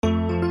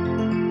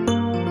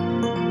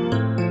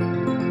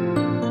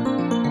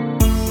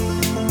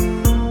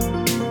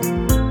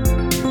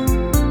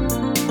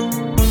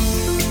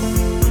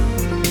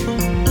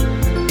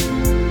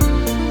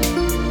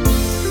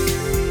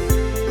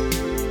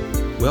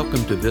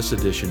Welcome to this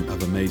edition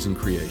of Amazing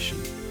Creation.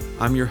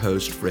 I'm your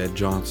host, Fred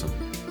Johnson.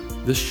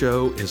 This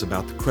show is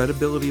about the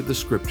credibility of the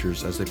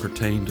Scriptures as they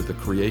pertain to the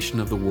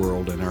creation of the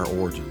world and our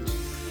origins,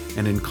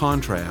 and in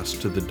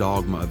contrast to the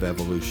dogma of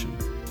evolution.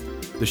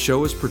 The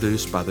show is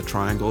produced by the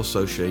Triangle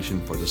Association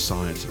for the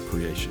Science of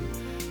Creation,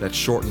 that's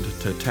shortened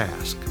to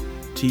TASC,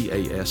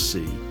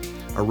 T-A-S-C,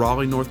 a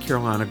Raleigh, North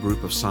Carolina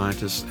group of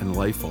scientists and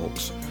lay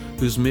folks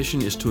whose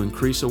mission is to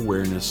increase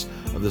awareness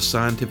of the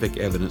scientific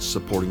evidence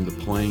supporting the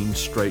plain,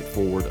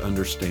 straightforward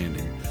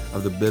understanding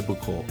of the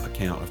biblical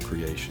account of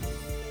creation.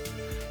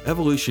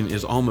 Evolution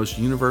is almost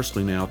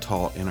universally now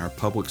taught in our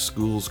public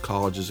schools,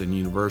 colleges, and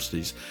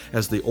universities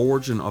as the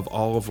origin of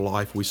all of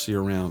life we see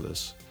around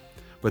us.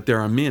 But there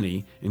are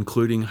many,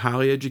 including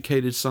highly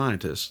educated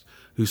scientists,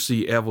 who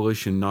see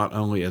evolution not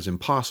only as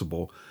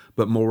impossible,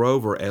 but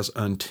moreover as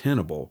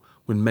untenable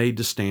when made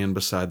to stand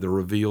beside the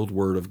revealed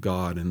Word of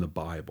God in the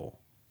Bible.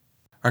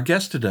 Our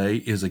guest today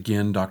is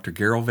again Dr.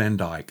 Gerald Van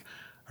Dyke,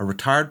 a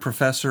retired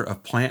professor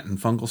of plant and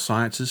fungal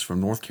sciences from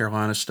North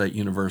Carolina State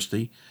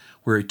University,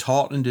 where he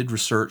taught and did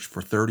research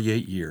for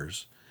 38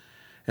 years.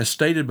 As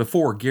stated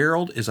before,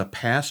 Gerald is a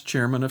past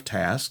chairman of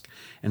TASC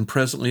and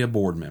presently a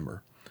board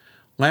member.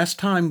 Last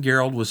time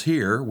Gerald was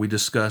here, we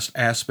discussed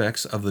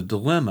aspects of the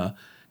dilemma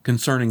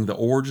concerning the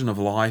origin of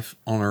life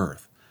on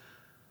Earth.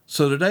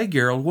 So today,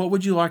 Gerald, what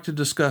would you like to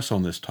discuss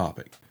on this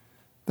topic?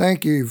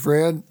 Thank you,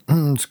 Fred.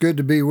 It's good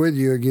to be with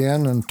you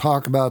again and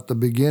talk about the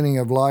beginning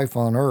of life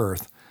on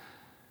Earth.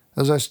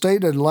 As I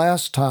stated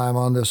last time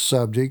on this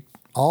subject,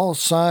 all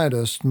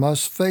scientists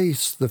must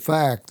face the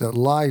fact that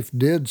life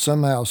did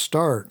somehow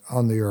start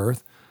on the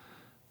Earth,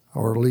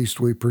 or at least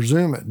we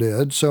presume it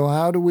did. So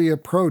how do we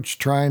approach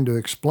trying to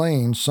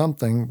explain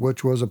something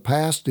which was a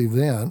past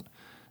event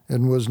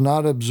and was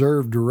not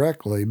observed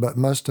directly but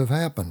must have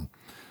happened?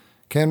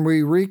 Can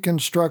we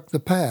reconstruct the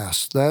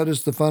past? That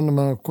is the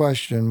fundamental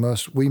question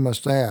we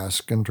must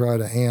ask and try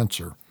to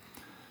answer.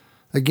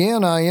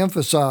 Again, I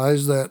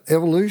emphasize that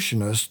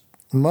evolutionists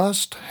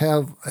must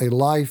have a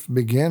life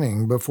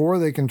beginning before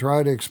they can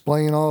try to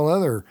explain all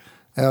other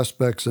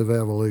aspects of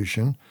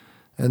evolution,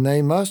 and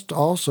they must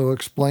also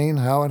explain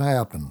how it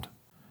happened.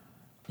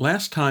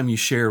 Last time you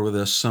shared with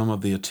us some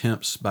of the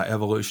attempts by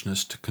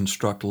evolutionists to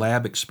construct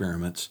lab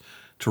experiments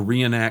to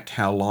reenact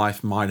how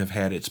life might have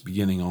had its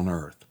beginning on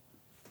Earth.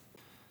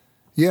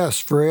 Yes,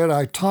 Fred,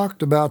 I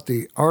talked about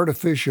the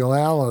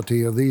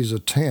artificiality of these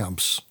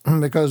attempts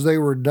because they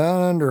were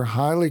done under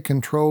highly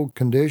controlled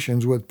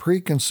conditions with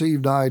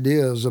preconceived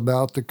ideas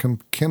about the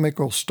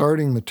chemical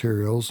starting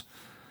materials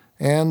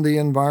and the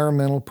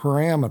environmental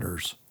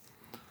parameters.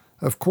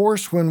 Of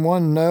course, when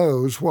one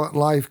knows what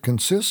life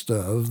consists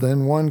of,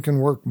 then one can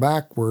work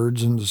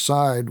backwards and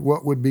decide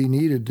what would be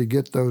needed to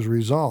get those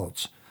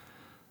results.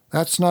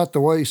 That's not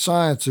the way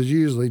science is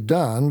usually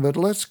done, but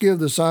let's give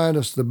the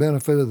scientists the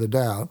benefit of the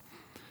doubt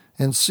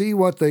and see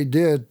what they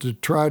did to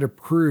try to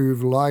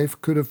prove life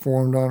could have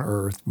formed on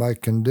Earth by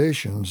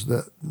conditions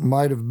that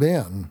might have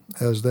been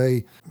as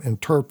they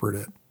interpret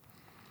it.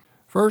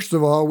 First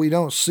of all, we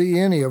don't see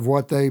any of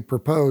what they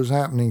propose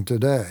happening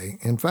today.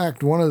 In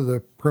fact, one of the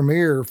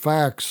premier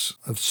facts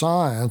of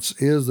science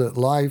is that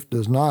life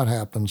does not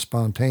happen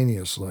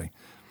spontaneously.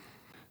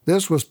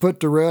 This was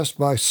put to rest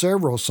by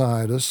several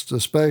scientists,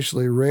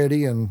 especially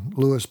Redi and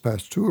Louis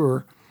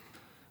Pasteur.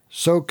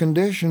 So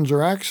conditions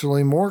are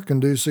actually more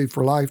conducive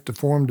for life to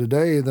form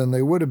today than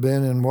they would have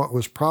been in what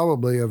was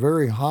probably a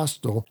very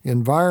hostile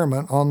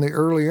environment on the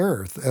early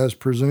Earth, as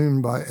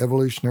presumed by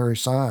evolutionary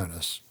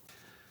scientists.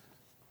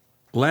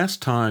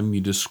 Last time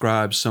you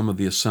described some of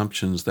the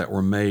assumptions that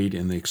were made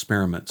in the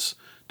experiments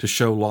to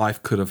show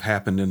life could have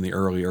happened in the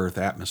early Earth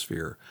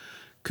atmosphere.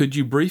 Could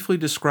you briefly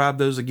describe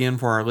those again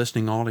for our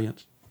listening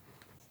audience?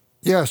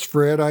 Yes,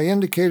 Fred, I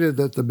indicated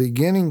that the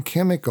beginning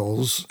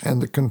chemicals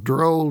and the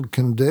controlled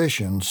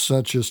conditions,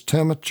 such as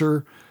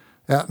temperature,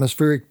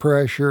 atmospheric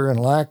pressure, and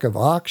lack of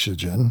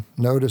oxygen,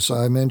 notice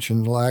I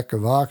mentioned lack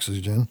of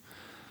oxygen,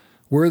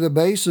 were the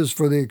basis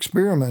for the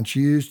experiments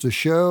used to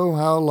show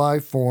how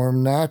life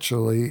formed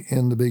naturally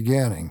in the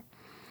beginning.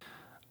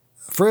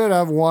 Fred,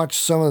 I've watched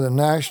some of the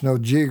National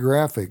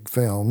Geographic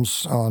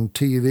films on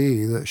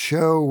TV that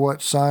show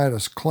what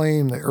scientists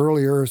claim the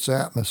early Earth's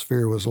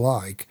atmosphere was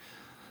like.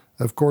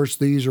 Of course,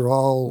 these are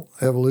all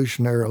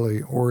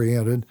evolutionarily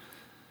oriented,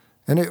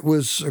 and it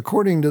was,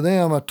 according to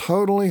them, a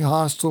totally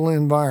hostile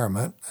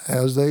environment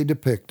as they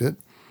depict it,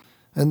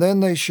 and then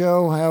they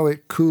show how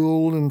it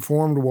cooled and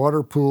formed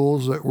water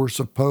pools that were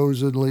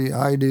supposedly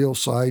ideal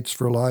sites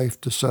for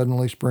life to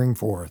suddenly spring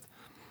forth.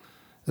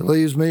 It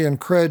leaves me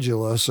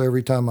incredulous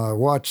every time I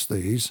watch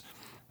these,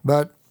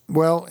 but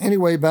well,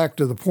 anyway, back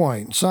to the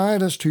point.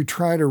 Scientists who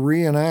try to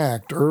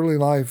reenact early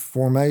life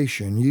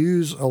formation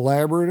use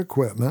elaborate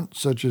equipment,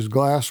 such as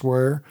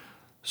glassware,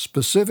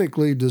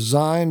 specifically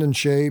designed and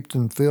shaped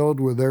and filled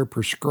with their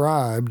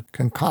prescribed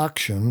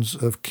concoctions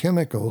of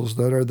chemicals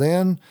that are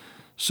then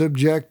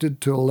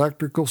subjected to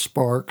electrical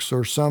sparks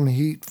or some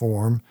heat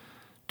form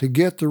to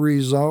get the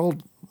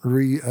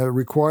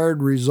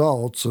required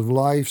results of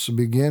life's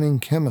beginning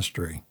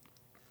chemistry.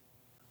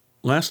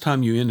 Last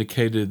time you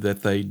indicated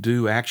that they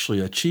do actually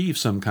achieve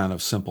some kind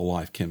of simple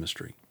life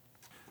chemistry.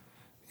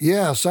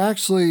 Yes,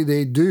 actually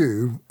they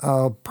do,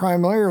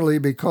 primarily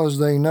because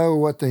they know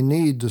what they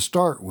need to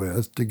start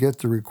with to get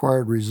the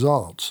required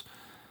results.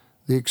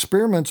 The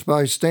experiments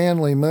by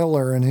Stanley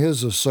Miller and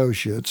his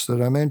associates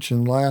that I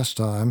mentioned last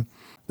time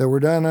that were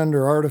done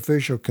under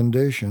artificial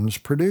conditions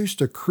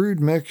produced a crude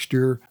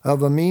mixture of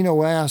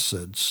amino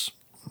acids.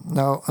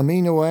 Now,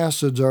 amino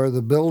acids are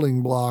the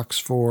building blocks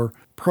for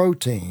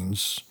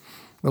proteins.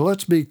 But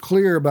let's be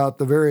clear about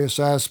the various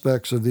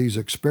aspects of these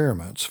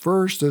experiments.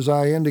 First, as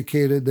I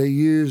indicated, they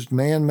used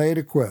man-made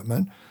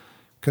equipment,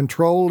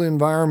 controlled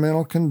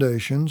environmental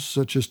conditions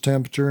such as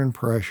temperature and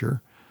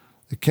pressure.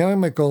 The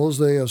chemicals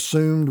they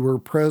assumed were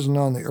present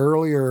on the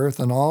early Earth,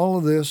 and all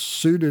of this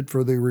suited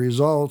for the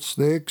results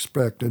they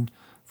expected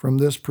from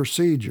this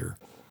procedure.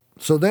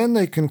 So then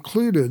they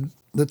concluded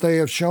that they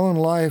have shown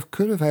life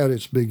could have had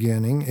its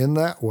beginning in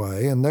that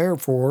way, and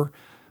therefore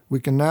we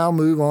can now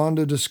move on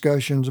to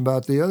discussions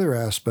about the other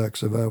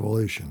aspects of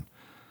evolution.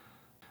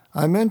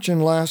 I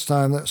mentioned last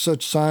time that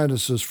such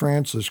scientists as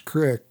Francis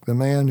Crick, the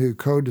man who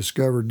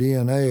co-discovered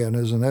DNA and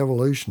is an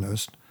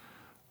evolutionist,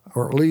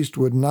 or at least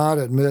would not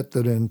admit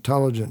that an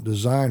intelligent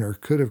designer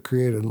could have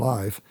created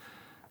life,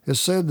 has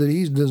said that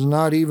he does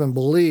not even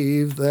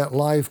believe that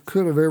life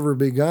could have ever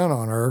begun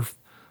on Earth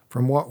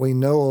from what we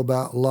know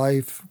about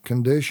life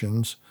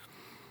conditions.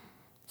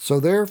 So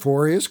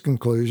therefore, his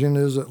conclusion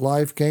is that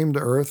life came to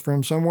Earth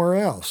from somewhere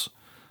else.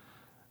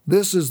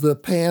 This is the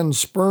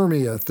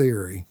panspermia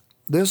theory.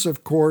 This,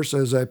 of course,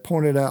 as I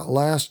pointed out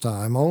last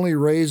time, only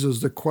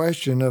raises the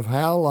question of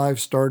how life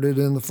started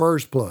in the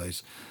first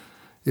place.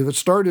 If it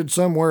started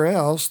somewhere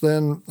else,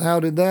 then how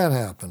did that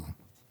happen?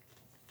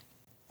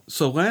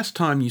 So last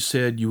time you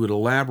said you would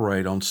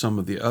elaborate on some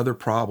of the other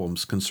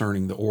problems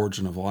concerning the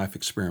origin of life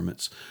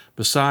experiments,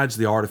 besides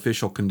the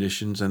artificial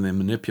conditions and the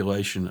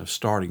manipulation of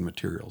starting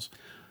materials.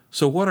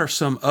 So what are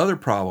some other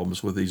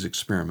problems with these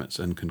experiments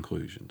and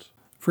conclusions?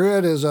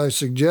 Fred, as I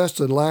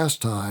suggested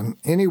last time,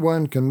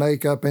 anyone can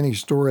make up any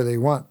story they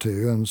want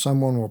to, and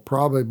someone will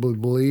probably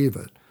believe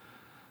it.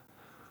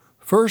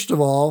 First of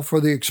all,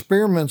 for the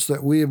experiments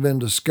that we have been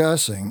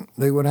discussing,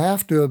 they would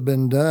have to have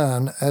been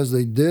done as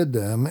they did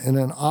them in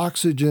an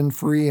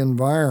oxygen-free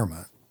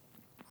environment.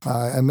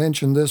 I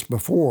mentioned this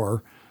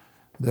before,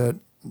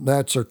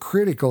 that's a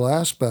critical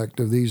aspect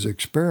of these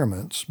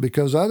experiments,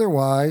 because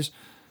otherwise,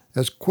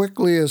 as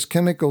quickly as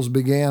chemicals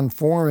began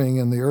forming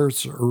in the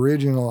Earth's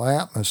original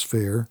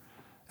atmosphere,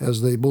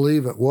 as they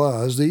believe it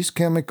was, these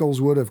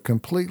chemicals would have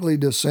completely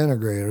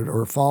disintegrated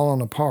or fallen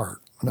apart.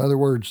 In other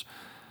words,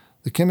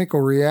 the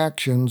chemical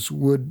reactions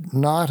would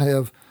not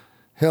have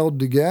held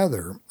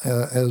together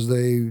as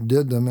they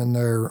did them in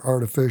their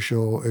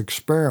artificial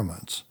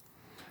experiments.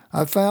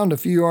 I found a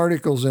few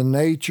articles in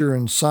Nature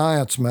and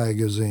Science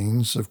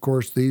magazines, of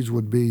course these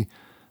would be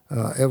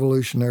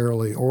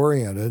evolutionarily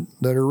oriented,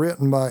 that are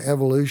written by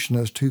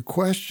evolutionists who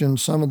question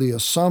some of the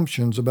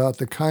assumptions about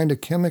the kind of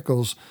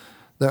chemicals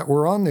that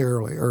were on the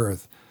early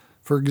Earth.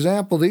 For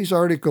example, these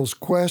articles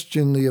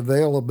question the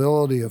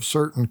availability of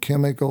certain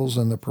chemicals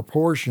and the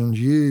proportions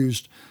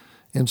used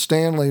in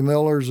Stanley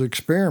Miller's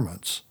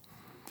experiments.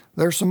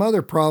 There are some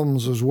other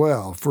problems as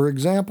well. For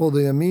example,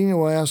 the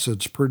amino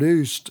acids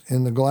produced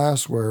in the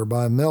glassware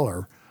by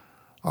Miller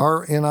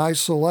are in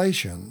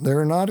isolation.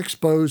 They're not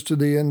exposed to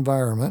the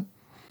environment,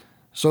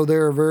 so they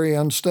are very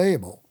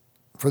unstable.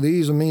 For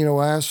these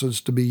amino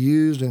acids to be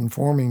used in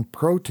forming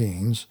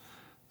proteins,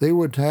 they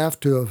would have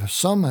to have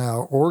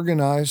somehow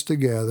organized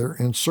together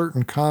in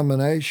certain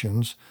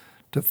combinations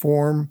to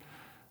form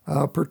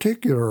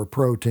particular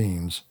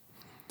proteins.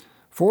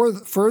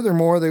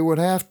 Furthermore, they would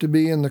have to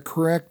be in the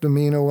correct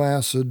amino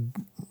acid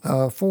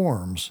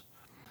forms.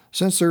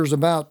 Since there's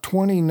about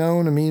 20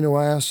 known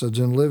amino acids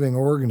in living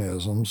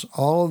organisms,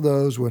 all of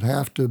those would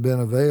have to have been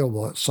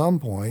available at some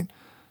point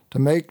to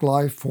make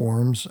life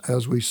forms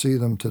as we see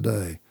them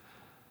today.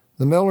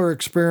 The Miller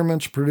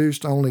experiments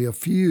produced only a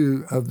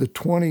few of the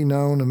 20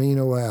 known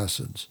amino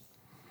acids.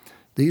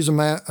 These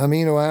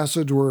amino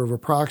acids were of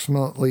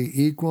approximately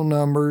equal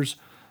numbers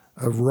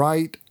of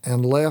right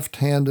and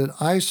left-handed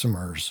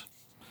isomers.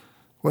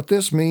 What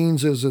this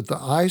means is that the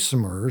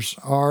isomers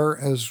are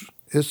as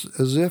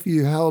if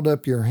you held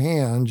up your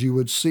hands, you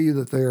would see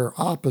that they are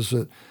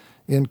opposite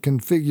in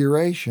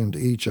configuration to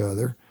each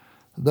other.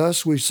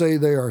 Thus, we say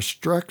they are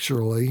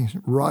structurally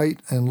right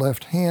and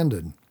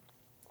left-handed.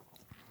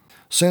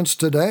 Since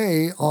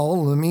today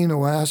all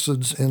amino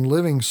acids in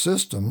living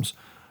systems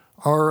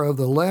are of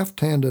the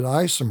left-handed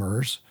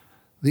isomers,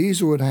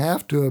 these would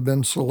have to have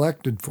been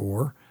selected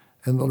for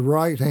and the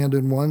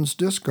right-handed ones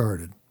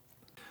discarded.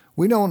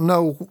 We don't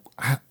know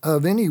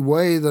of any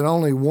way that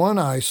only one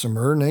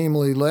isomer,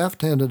 namely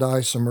left-handed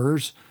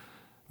isomers,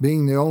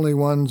 being the only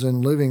ones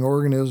in living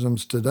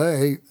organisms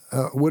today,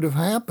 would have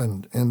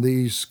happened in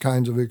these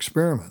kinds of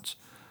experiments.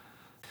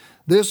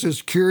 This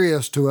is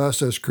curious to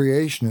us as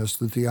creationists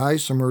that the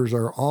isomers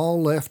are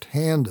all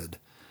left-handed.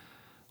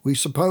 We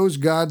suppose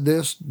God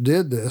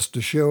did this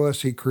to show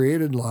us He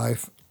created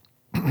life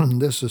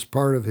This is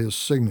part of his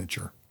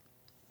signature.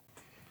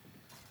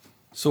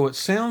 So it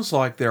sounds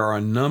like there are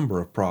a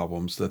number of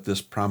problems that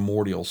this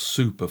primordial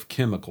soup of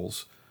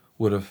chemicals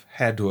would have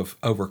had to have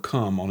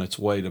overcome on its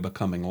way to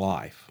becoming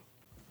life.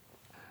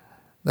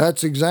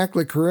 That's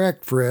exactly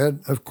correct,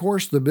 Fred. Of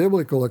course, the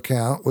biblical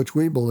account, which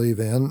we believe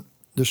in,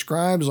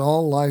 describes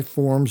all life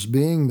forms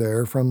being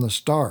there from the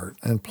start,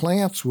 and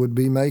plants would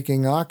be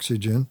making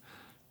oxygen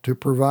to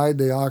provide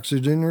the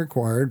oxygen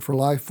required for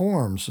life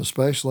forms,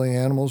 especially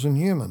animals and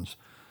humans.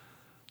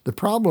 The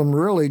problem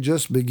really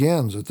just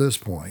begins at this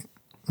point.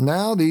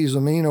 Now these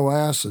amino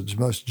acids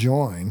must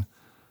join,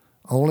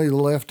 only the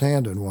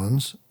left-handed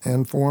ones,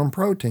 and form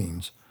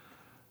proteins.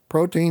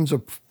 Proteins,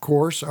 of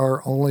course,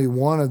 are only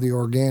one of the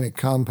organic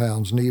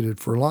compounds needed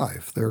for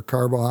life. They're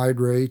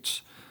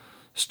carbohydrates,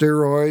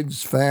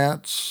 steroids,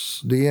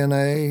 fats,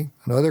 DNA,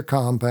 and other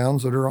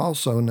compounds that are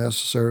also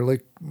necessary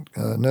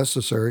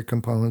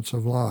components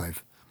of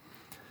life.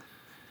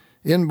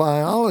 In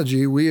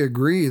biology, we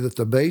agree that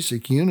the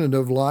basic unit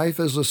of life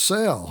is a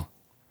cell.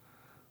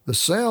 The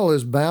cell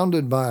is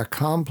bounded by a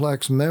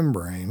complex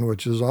membrane,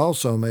 which is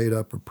also made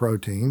up of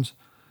proteins.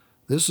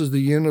 This is the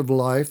unit of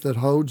life that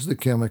holds the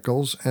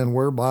chemicals and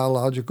where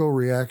biological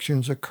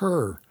reactions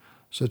occur,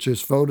 such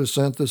as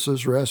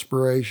photosynthesis,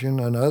 respiration,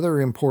 and other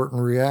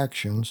important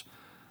reactions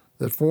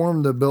that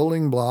form the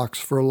building blocks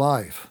for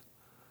life.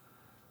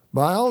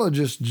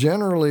 Biologists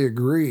generally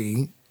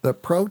agree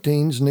that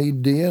proteins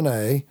need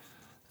DNA,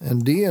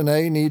 and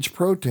DNA needs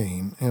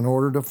protein in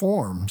order to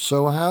form.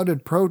 So how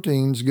did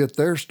proteins get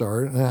their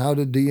start, and how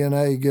did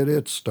DNA get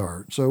its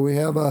start? So we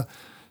have a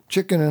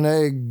chicken and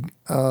egg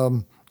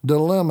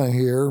dilemma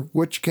here.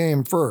 Which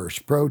came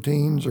first,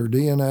 proteins or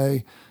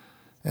DNA?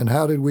 And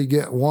how did we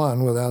get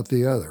one without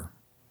the other?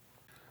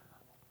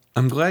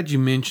 I'm glad you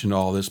mentioned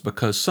all this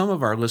because some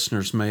of our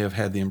listeners may have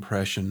had the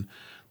impression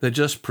that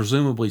just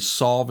presumably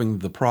solving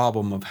the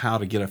problem of how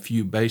to get a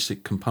few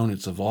basic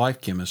components of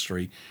life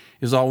chemistry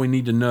is all we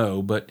need to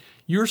know, but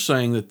you're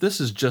saying that this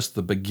is just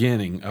the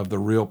beginning of the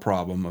real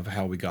problem of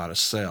how we got a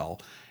cell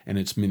and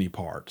its many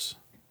parts.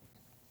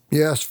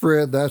 Yes,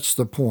 Fred, that's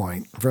the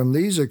point. From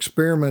these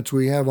experiments,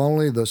 we have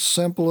only the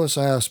simplest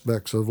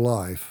aspects of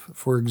life.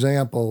 For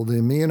example, the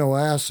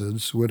amino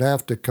acids would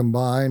have to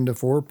combine to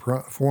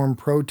form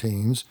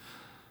proteins,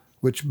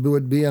 which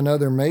would be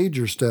another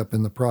major step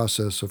in the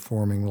process of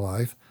forming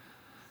life.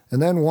 And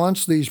then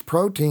once these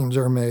proteins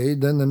are made,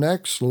 then the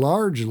next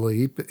large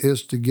leap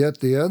is to get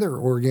the other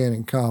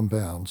organic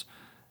compounds.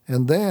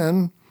 And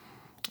then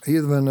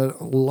even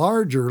a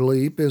larger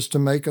leap is to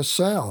make a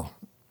cell.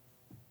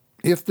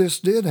 If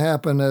this did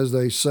happen as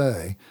they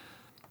say,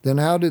 then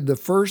how did the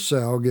first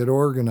cell get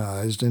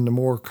organized into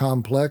more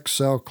complex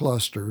cell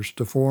clusters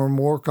to form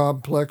more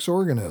complex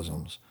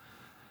organisms?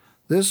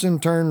 This in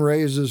turn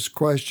raises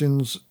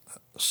questions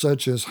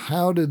such as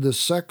how did the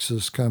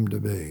sexes come to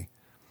be?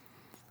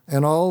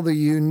 And all the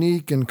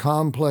unique and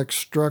complex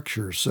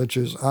structures such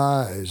as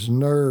eyes,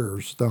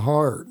 nerves, the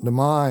heart, the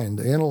mind,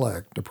 the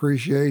intellect,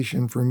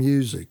 appreciation for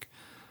music,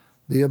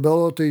 the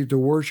ability to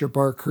worship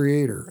our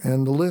Creator,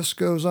 and the list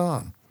goes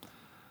on.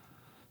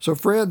 So,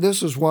 Fred,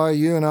 this is why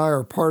you and I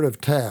are part of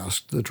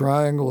TASC, the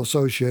Triangle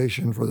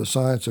Association for the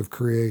Science of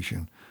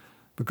Creation,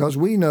 because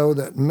we know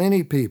that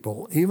many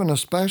people, even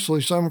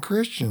especially some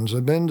Christians,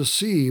 have been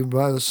deceived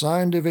by the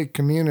scientific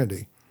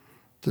community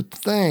to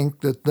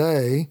think that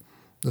they,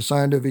 the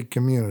scientific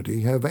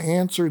community, have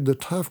answered the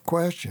tough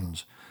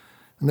questions,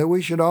 and that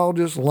we should all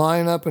just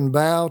line up and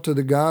bow to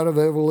the God of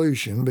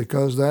evolution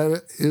because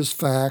that is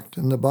fact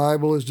and the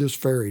Bible is just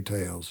fairy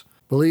tales,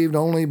 believed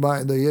only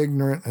by the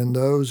ignorant and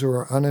those who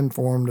are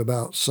uninformed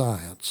about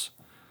science.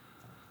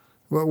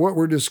 But what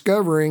we're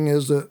discovering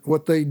is that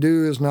what they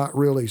do is not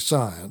really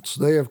science.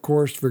 They, of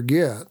course,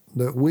 forget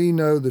that we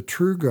know the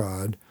true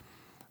God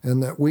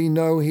and that we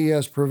know He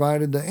has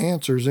provided the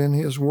answers in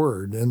His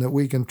Word, and that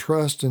we can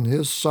trust in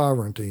His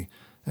sovereignty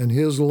and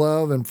His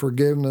love and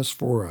forgiveness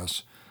for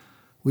us.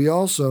 We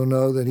also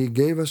know that He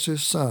gave us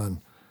His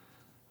Son,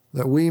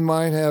 that we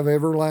might have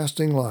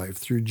everlasting life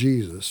through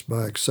Jesus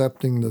by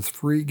accepting the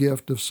free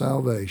gift of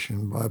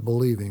salvation by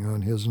believing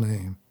on His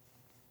name.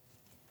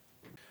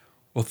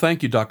 Well,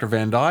 thank you, Dr.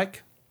 Van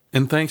Dyke,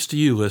 and thanks to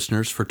you,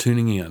 listeners, for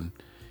tuning in.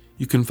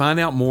 You can find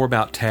out more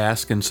about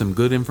TASC and some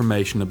good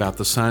information about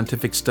the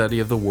scientific study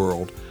of the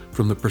world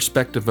from the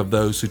perspective of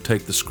those who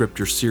take the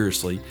Scripture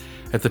seriously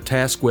at the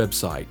TASC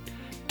website,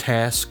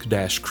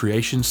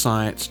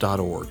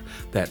 task-creationscience.org.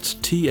 That's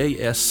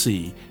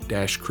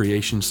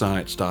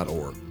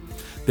TASC-creationscience.org.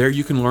 There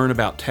you can learn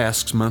about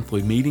TASC's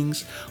monthly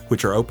meetings,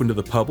 which are open to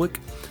the public,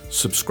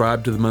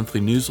 subscribe to the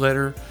monthly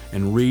newsletter,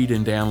 and read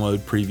and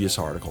download previous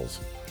articles.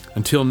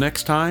 Until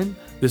next time,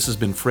 this has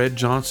been Fred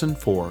Johnson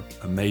for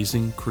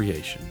Amazing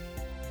Creation.